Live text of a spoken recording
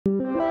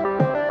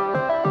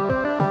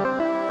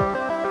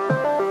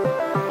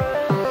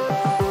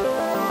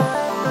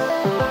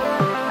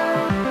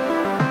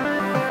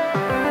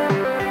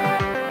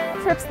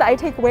trips that I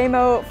take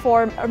Waymo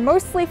for are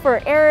mostly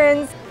for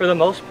errands. For the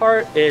most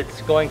part,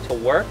 it's going to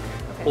work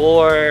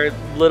or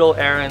little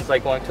errands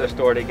like going to the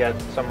store to get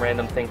some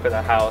random thing for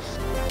the house.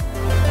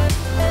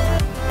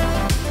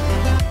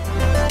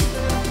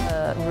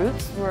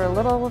 Routes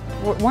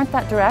weren't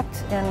that direct,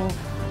 and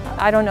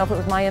I don't know if it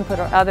was my input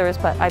or others,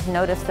 but I've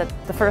noticed that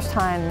the first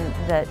time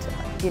that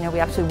we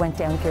actually went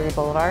down Geary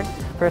Boulevard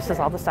versus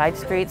all the side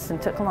streets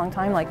and took a long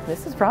time, like,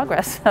 this is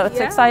progress. So it's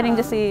exciting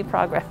to see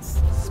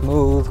progress.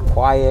 Smooth,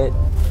 quiet,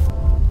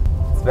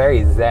 it's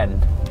very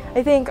zen.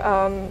 I think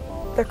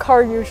the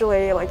car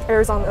usually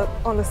errs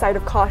on the side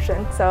of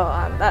caution, so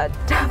that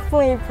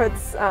definitely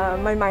puts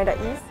my mind at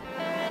ease.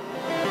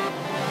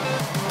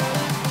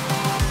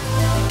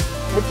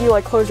 If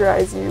you close your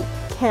eyes, you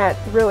can't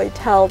really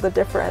tell the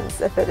difference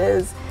if it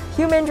is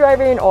human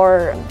driving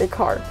or the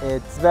car.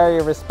 It's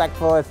very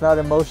respectful, it's not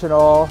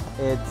emotional,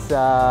 it's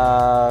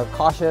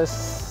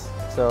cautious,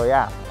 so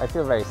yeah, I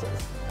feel very safe.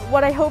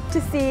 What I hope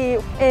to see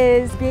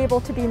is be able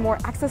to be more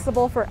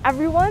accessible for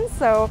everyone,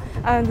 so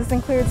this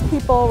includes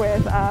people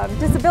with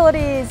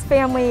disabilities,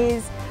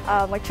 families,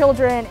 like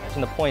children.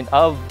 And the point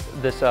of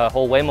this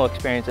whole Waymo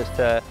experience is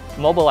to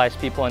mobilize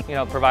people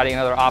and providing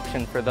another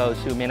option for those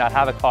who may not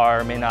have a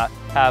car or may not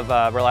have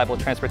reliable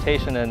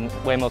transportation, and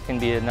Waymo can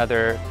be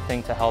another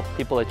thing to help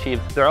people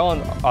achieve their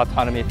own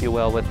autonomy, if you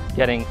will, with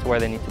getting to where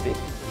they need to be.